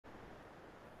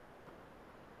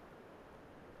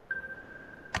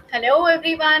Hello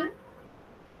everyone,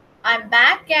 I'm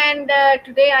back and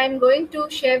today I'm going to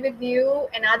share with you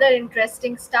another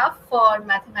interesting stuff for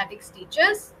mathematics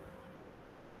teachers.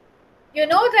 You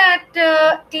know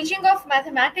that teaching of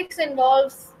mathematics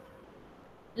involves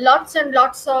lots and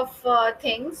lots of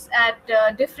things at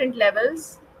different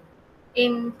levels.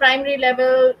 In primary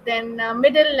level, then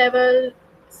middle level,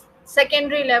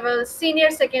 secondary level,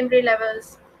 senior secondary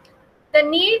levels. The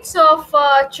needs of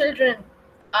children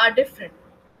are different.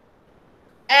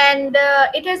 And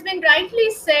it has been rightly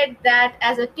said that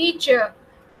as a teacher,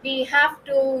 we have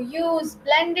to use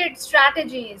blended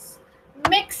strategies,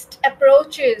 mixed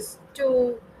approaches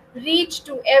to reach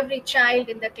to every child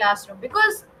in the classroom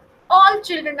because all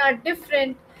children are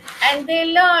different and they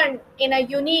learn in a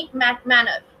unique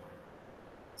manner.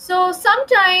 So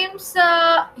sometimes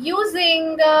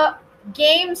using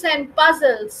games and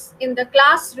puzzles in the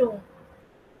classroom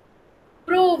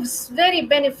proves very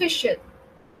beneficial.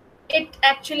 It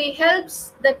actually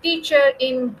helps the teacher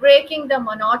in breaking the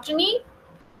monotony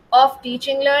of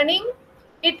teaching learning.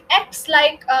 It acts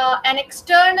like an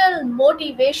external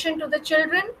motivation to the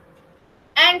children.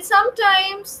 And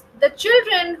sometimes the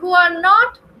children who are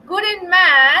not good in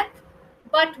math,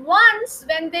 but once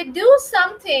when they do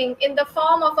something in the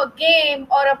form of a game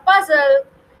or a puzzle,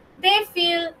 they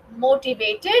feel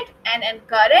motivated and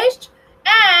encouraged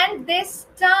and they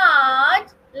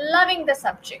start loving the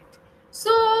subject.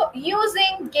 So,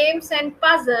 using games and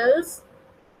puzzles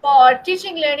for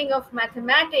teaching learning of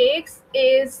mathematics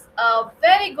is a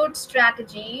very good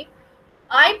strategy.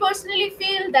 I personally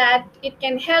feel that it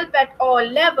can help at all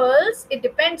levels. It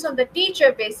depends on the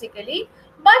teacher basically.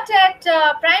 But at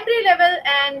primary level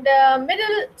and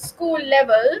middle school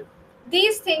level,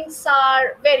 these things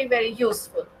are very, very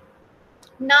useful.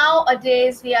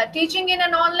 Nowadays, we are teaching in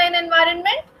an online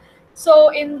environment. So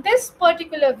in this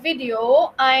particular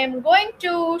video, I am going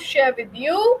to share with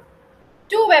you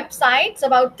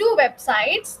about two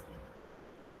websites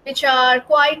which are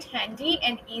quite handy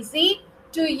and easy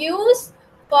to use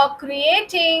for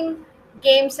creating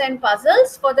games and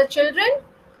puzzles for the children,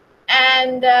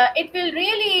 and it will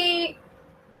really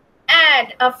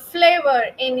add a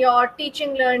flavor in your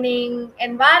teaching learning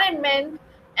environment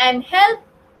and help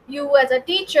you as a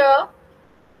teacher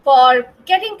for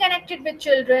getting connected with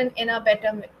children in a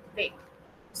better way.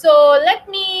 So let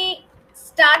me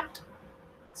start.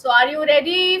 So are you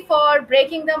ready for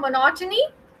breaking the monotony?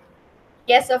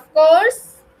 Yes, of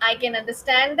course, I can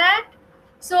understand that.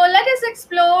 So let us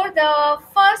explore the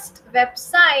first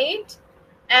website,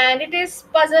 and it is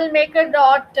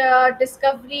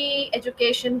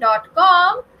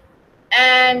puzzlemaker.discoveryeducation.com.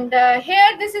 And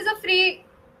here, this is a free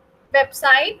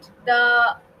website.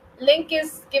 The link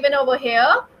is given over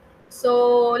here.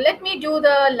 So let me do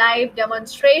the live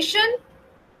demonstration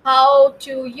how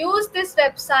to use this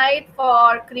website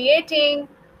for creating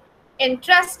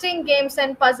interesting games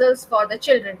and puzzles for the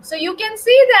children. So you can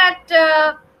see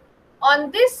that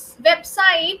on this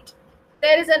website,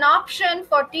 there is an option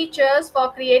for teachers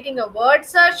for creating a word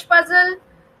search puzzle,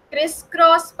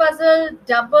 crisscross puzzle,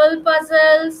 double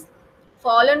puzzles,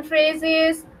 fallen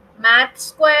phrases, math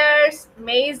squares,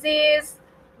 mazes,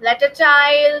 letter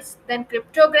tiles, then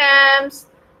cryptograms,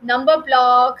 number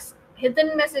blocks,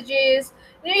 hidden messages.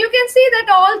 You can see that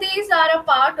all these are a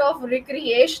part of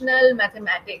recreational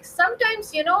mathematics.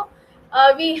 Sometimes,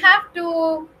 we have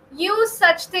to use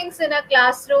such things in a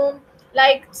classroom,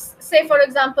 like, say, for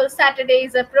example, Saturday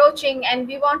is approaching and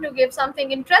we want to give something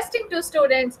interesting to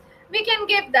students, we can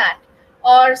give that.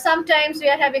 Or sometimes we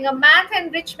are having a math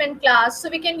enrichment class, so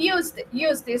we can use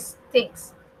these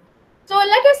things. So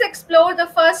let us explore the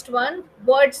first one,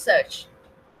 word search.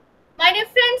 My dear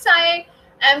friends, I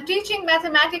am teaching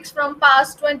mathematics from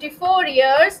past 24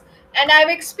 years, and I've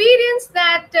experienced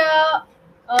that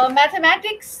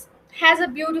mathematics has a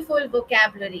beautiful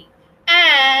vocabulary,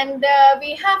 and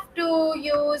we have to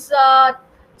use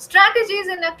strategies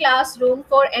in a classroom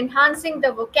for enhancing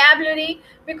the vocabulary,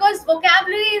 because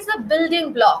vocabulary is a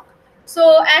building block.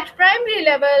 So at primary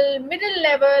level, middle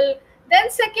level, then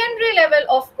secondary level,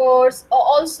 of course,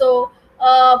 also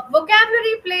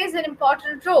vocabulary plays an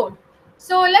important role.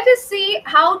 So let us see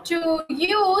how to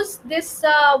use this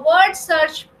word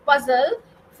search puzzle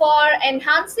for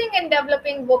enhancing and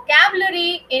developing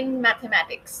vocabulary in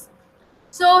mathematics.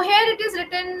 So here it is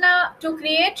written, to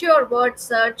create your word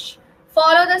search,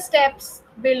 follow the steps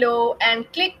below and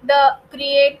click the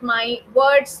create my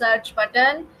word search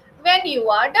button when you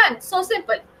are done. So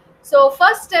simple. So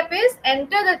first step is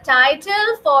enter the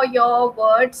title for your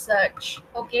word search.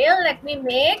 Okay, let me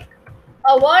make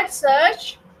a word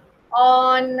search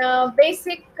on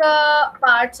basic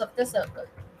parts of the circle.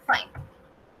 Fine.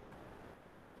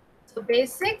 So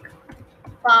basic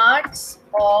parts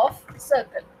of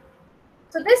circle.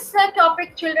 So this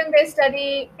topic children they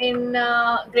study in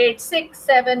grade 6,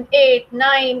 7, 8,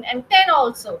 9 and 10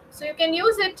 also. So you can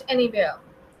use it anywhere.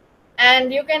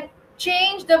 And you can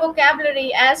change the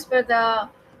vocabulary as per the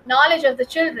knowledge of the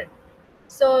children.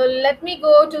 So let me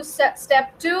go to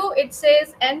step 2. It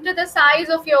says enter the size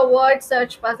of your word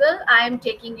search puzzle. I am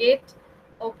taking it,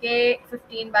 okay,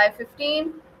 15 by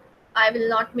 15. I will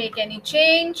not make any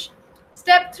change.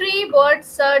 Step 3, word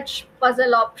search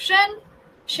puzzle option.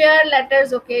 Share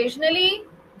letters occasionally.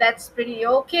 That's pretty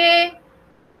okay.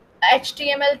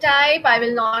 HTML type, I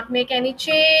will not make any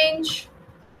change.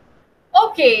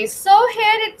 Okay, so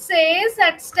here it says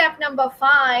at step number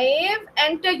 5,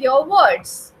 enter your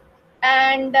words.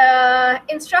 And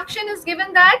instruction is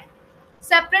given that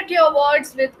separate your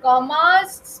words with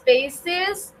commas,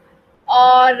 spaces,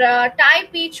 or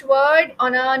type each word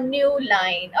on a new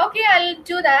line. Okay, I'll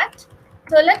do that.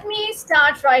 So let me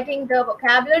start writing the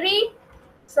vocabulary.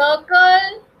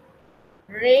 Circle,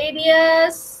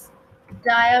 radius,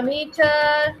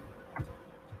 diameter,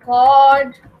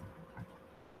 chord,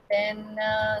 then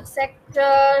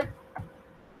sector,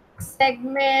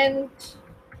 segment.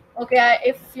 Okay,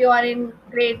 if you are in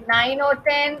grade 9 or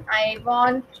 10, I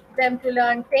want them to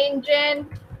learn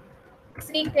tangent,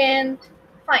 secant,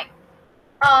 fine,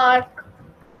 arc.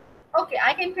 Okay,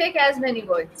 I can take as many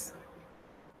words.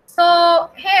 So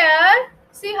here,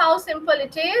 see how simple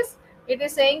it is. It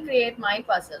is saying create my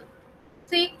puzzle.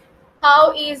 See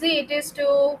how easy it is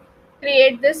to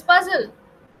create this puzzle.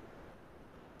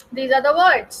 These are the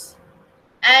words.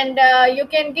 And you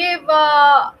can give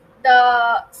the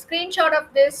screenshot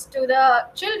of this to the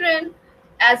children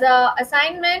as a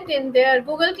assignment in their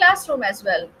Google Classroom as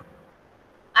well.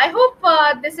 I hope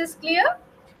this is clear.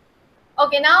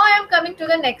 Okay, now I am coming to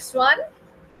the next one.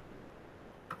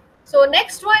 So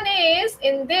next one is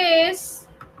in this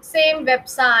same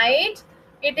website,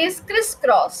 it is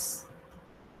crisscross.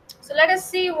 So let us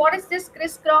see what is this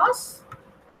crisscross.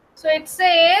 So it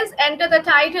says enter the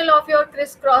title of your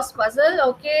crisscross puzzle.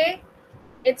 Okay,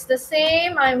 it's the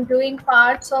same. I'm doing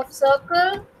parts of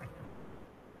circle.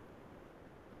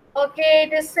 Okay,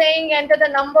 it is saying enter the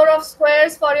number of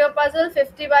squares for your puzzle,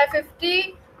 50 by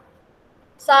 50.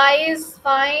 Size,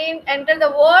 fine. Enter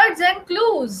the words and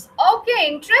clues. Okay,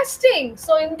 interesting.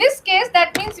 So in this case,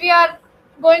 that means we are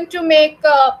going to make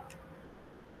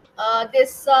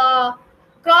this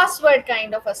crossword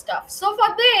kind of a stuff. So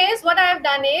for this, what I have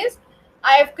done is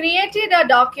I have created a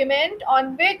document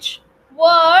on which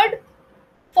word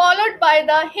followed by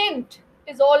the hint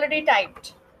is already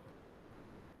typed.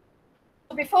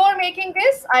 So before making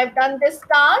this, I've done this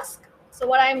task. So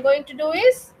what I'm going to do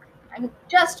is I'm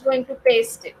just going to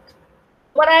paste it.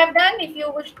 What I have done, if you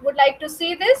would like to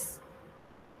see this,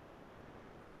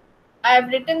 I have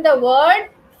written the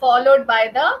word followed by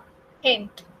the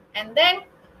hint and then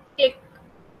click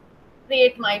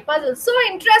create my puzzle. So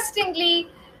interestingly,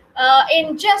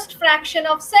 in just fraction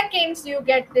of seconds, you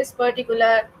get this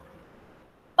particular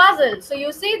puzzle. So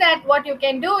you see that what you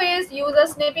can do is use a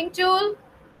snipping tool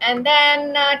and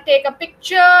then take a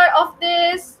picture of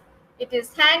this. It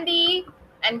is handy,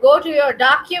 and go to your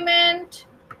document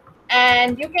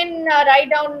and you can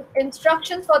write down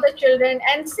instructions for the children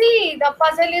and see the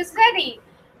puzzle is ready.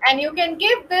 And you can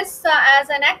give this as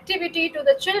an activity to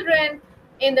the children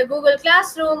in the Google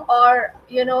Classroom or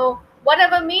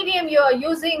whatever medium you are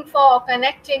using for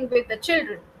connecting with the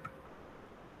children.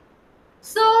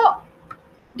 So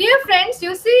dear friends,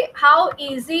 you see how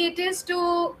easy it is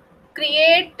to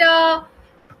create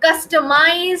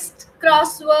customized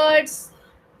crosswords,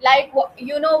 like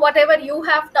whatever you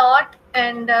have taught,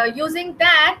 and using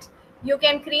that you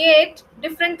can create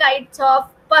different types of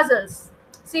puzzles.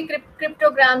 See,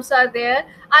 cryptograms are there.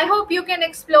 I hope you can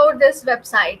explore this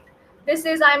website. This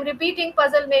is, I'm repeating,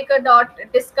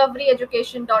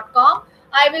 puzzlemaker.discoveryeducation.com.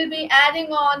 I will be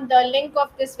adding on the link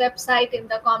of this website in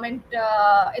the comment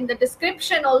in the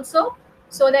description also,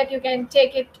 so that you can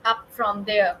take it up from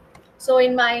there. So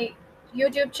in my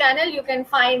YouTube channel, you can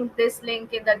find this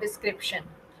link in the description.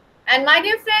 And my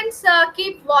dear friends,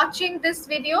 keep watching this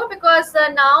video, because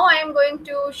now I am going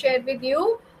to share with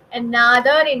you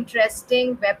another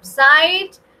interesting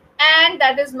website, and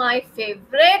that is my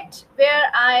favorite,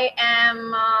 where I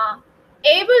am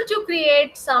able to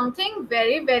create something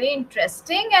very, very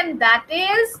interesting, and that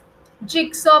is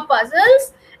jigsaw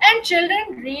puzzles. And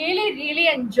children really, really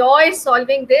enjoy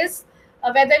solving this,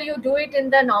 whether you do it in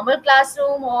the normal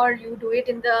classroom or you do it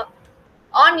in the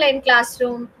online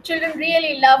classroom. Children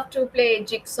really love to play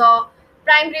jigsaw.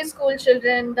 Primary school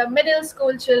children, the middle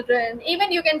school children,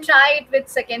 even you can try it with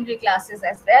secondary classes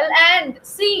as well. And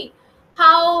see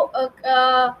how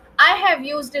I have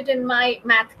used it in my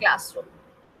math classroom.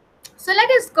 So let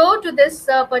us go to this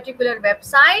particular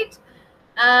website.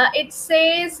 It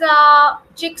says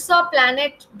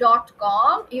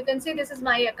jigsawplanet.com. You can see this is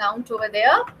my account over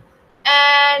there.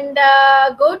 And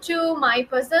go to my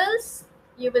puzzles.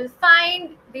 You will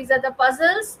find these are the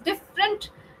puzzles.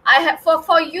 Different. I have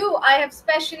for you. I have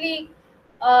specially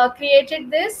created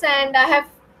this, and I have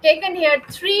taken here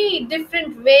three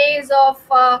different ways of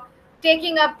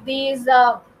taking up these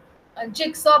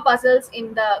jigsaw puzzles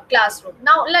in the classroom.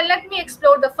 Now, let me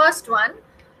explore the first one.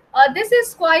 This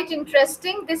is quite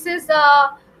interesting. This is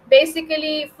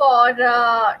basically for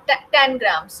 10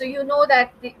 grams. So, you know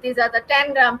that these are the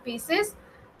 10-gram pieces.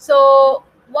 So,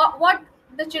 what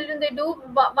the children they do,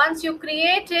 once you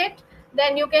create it,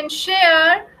 then you can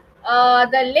share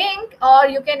the link, or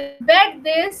you can embed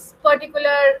this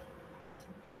particular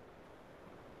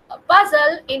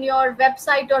puzzle in your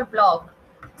website or blog.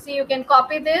 So you can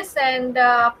copy this and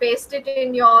paste it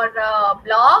in your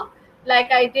blog,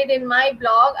 like I did in my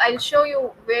blog. I'll show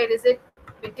you where is it.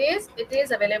 It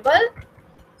is available.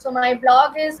 So my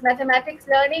blog is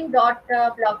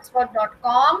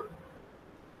mathematicslearning.blogspot.com.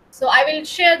 So I will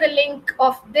share the link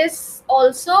of this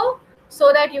also,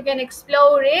 so that you can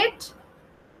explore it.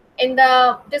 In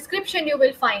the description you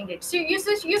will find it. So you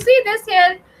see this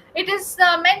here. It is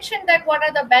mentioned that what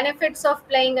are the benefits of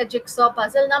playing a jigsaw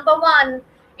puzzle. Number one,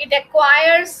 it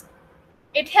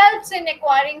helps in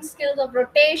acquiring skills of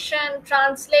rotation,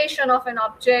 translation of an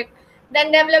object,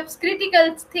 then develops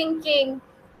critical thinking,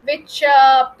 which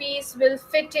piece will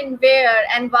fit in where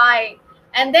and why,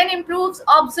 and then improves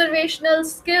observational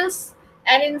skills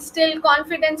and instill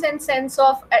confidence and sense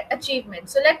of achievement.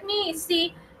 So let me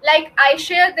see, like I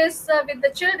share this with the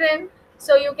children,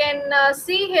 so you can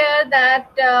see here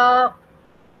that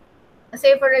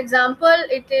say for example,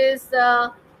 it is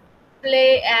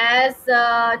play as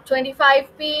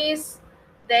 25 piece.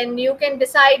 Then you can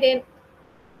decide in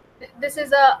this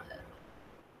is a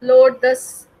load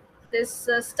this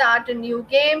start a new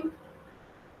game.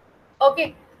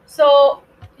 Okay, so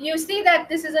you see that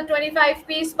this is a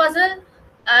 25-piece puzzle.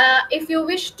 If you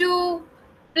wish to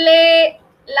play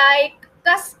like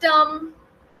custom,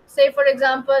 say for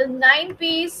example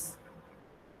 9-piece,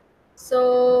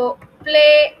 so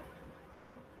play,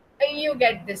 you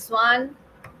get this one,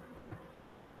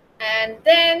 and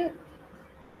then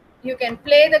you can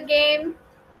play the game.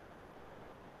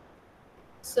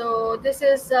 So this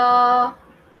is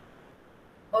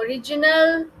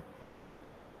original,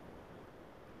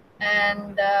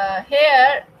 and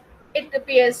here it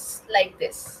appears like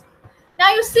this.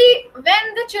 Now you see,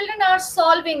 when the children are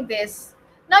solving this,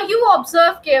 now you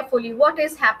observe carefully what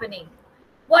is happening,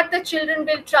 what the children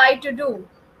will try to do.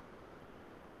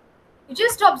 You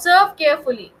just observe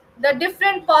carefully the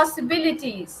different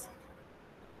possibilities.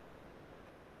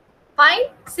 Fine,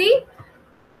 see,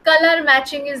 color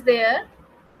matching is there.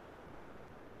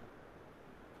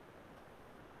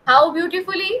 How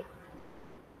beautifully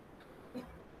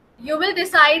you will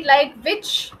decide like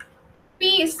which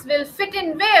piece will fit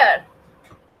in where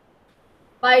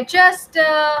by just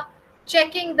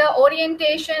checking the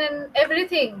orientation and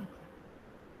everything.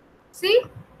 See,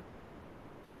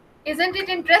 isn't it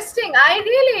interesting? I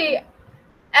really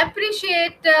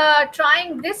appreciate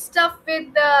trying this stuff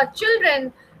with the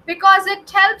children, because it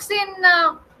helps in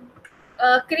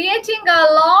creating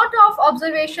a lot of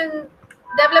observation,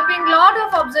 developing a lot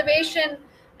of observation,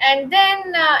 and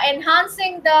then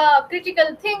enhancing the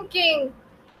critical thinking,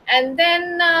 and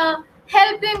then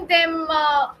helping them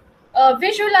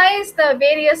visualize the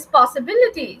various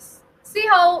possibilities. See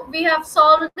how we have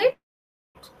solved it.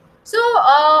 So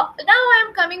now I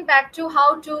am coming back to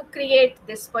how to create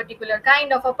this particular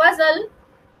kind of a puzzle.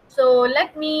 So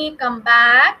let me come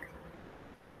back.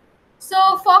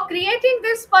 So for creating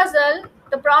this puzzle,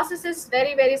 the process is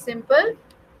very simple.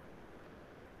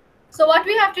 So what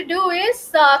we have to do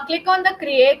is click on the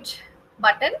create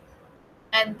button,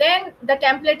 and then the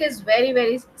template is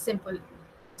very simple.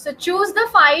 So choose the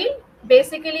file.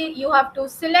 Basically you have to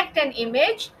select an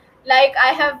image, like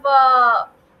I have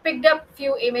picked up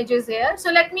few images here. So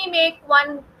let me make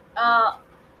one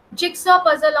jigsaw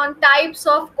puzzle on types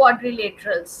of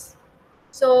quadrilaterals.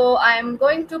 So I am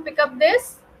going to pick up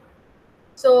this.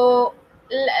 So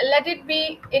let it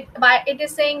be, it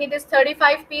is saying it is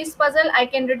 35-piece puzzle. I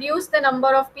can reduce the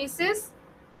number of pieces,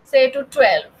 say to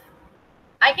 12.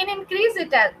 I can increase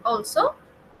it also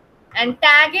and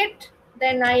tag it.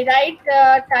 Then I write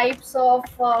types of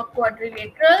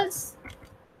quadrilaterals.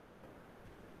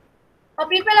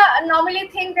 People normally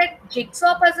think that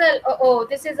jigsaw puzzle,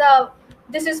 this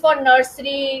is for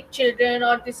nursery children,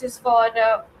 or this is for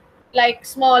like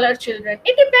smaller children.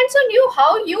 It depends on you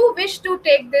how you wish to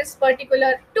take this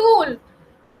particular tool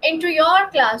into your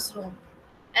classroom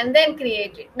and then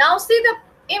create it. Now see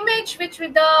the image which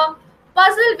with the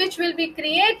puzzle which will be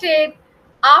created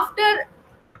after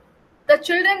the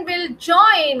children will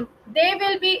join. They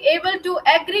will be able to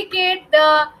aggregate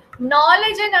the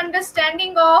knowledge and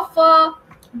understanding of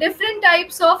different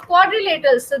types of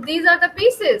quadrilaterals. So these are the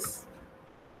pieces.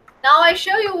 Now I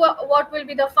show you what will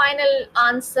be the final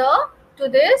answer to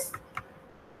this.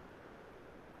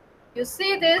 You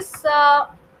see this,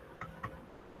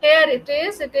 here it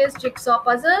is jigsaw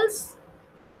puzzles.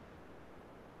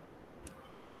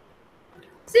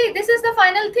 See, this is the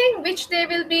final thing which they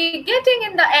will be getting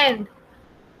in the end.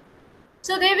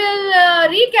 So they will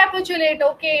recapitulate,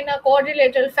 okay, in a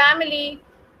quadrilateral family,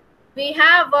 we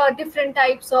have different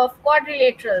types of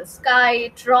quadrilaterals: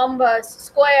 kite, rhombus,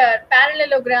 square,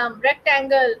 parallelogram,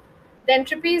 rectangle, then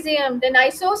trapezium, then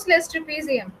isosceles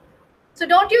trapezium. So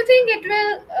don't you think it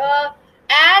will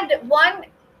add one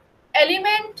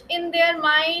element in their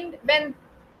mind when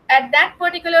at that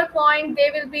particular point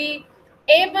they will be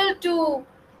able to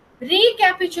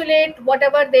recapitulate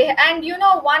whatever they, and you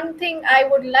know, one thing I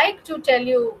would like to tell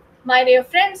you, my dear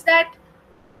friends, that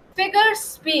figure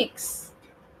speaks.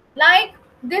 Like,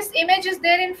 this image is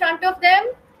there in front of them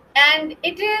and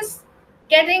it is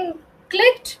getting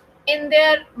clicked in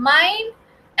their mind,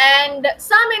 and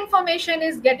some information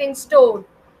is getting stored,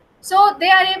 so they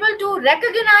are able to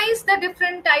recognize the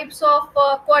different types of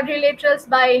quadrilaterals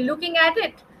by looking at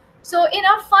it. So in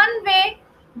a fun way,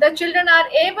 the children are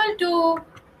able to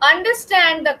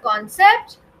understand the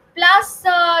concept, plus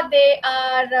they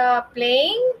are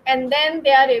playing, and then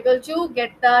they are able to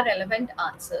get the relevant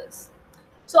answers.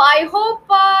 So I hope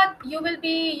you will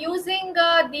be using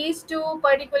these two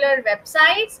particular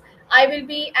websites. I will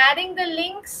be adding the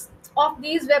links of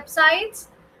these websites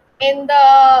in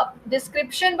the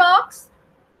description box.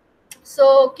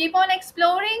 So keep on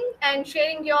exploring and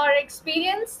sharing your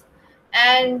experience.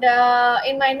 And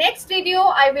in my next video,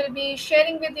 I will be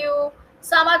sharing with you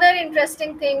some other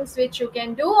interesting things which you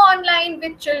can do online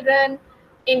with children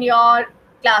in your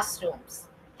classrooms.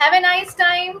 Have a nice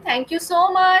time. Thank you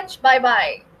so much. Bye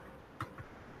bye.